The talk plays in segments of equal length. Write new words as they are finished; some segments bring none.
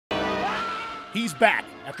He's back!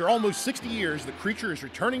 After almost 60 years, the creature is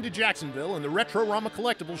returning to Jacksonville, and the Retr-O-Rama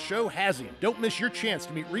Collectibles Show has him. Don't miss your chance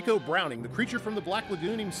to meet Ricou Browning, the creature from the Black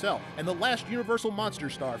Lagoon himself, and the last Universal monster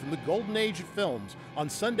star from the golden age of films, on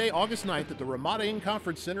Sunday, August 9th at the Ramada Inn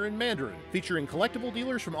Conference Center in Mandarin. Featuring collectible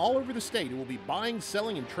dealers from all over the state who will be buying,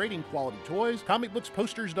 selling, and trading quality toys, comic books,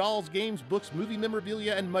 posters, dolls, games, books, movie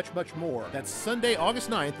memorabilia, and much, much more. That's Sunday, August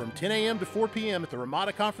 9th from 10 a.m. to 4 p.m. at the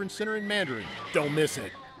Ramada Conference Center in Mandarin. Don't miss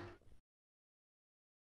it.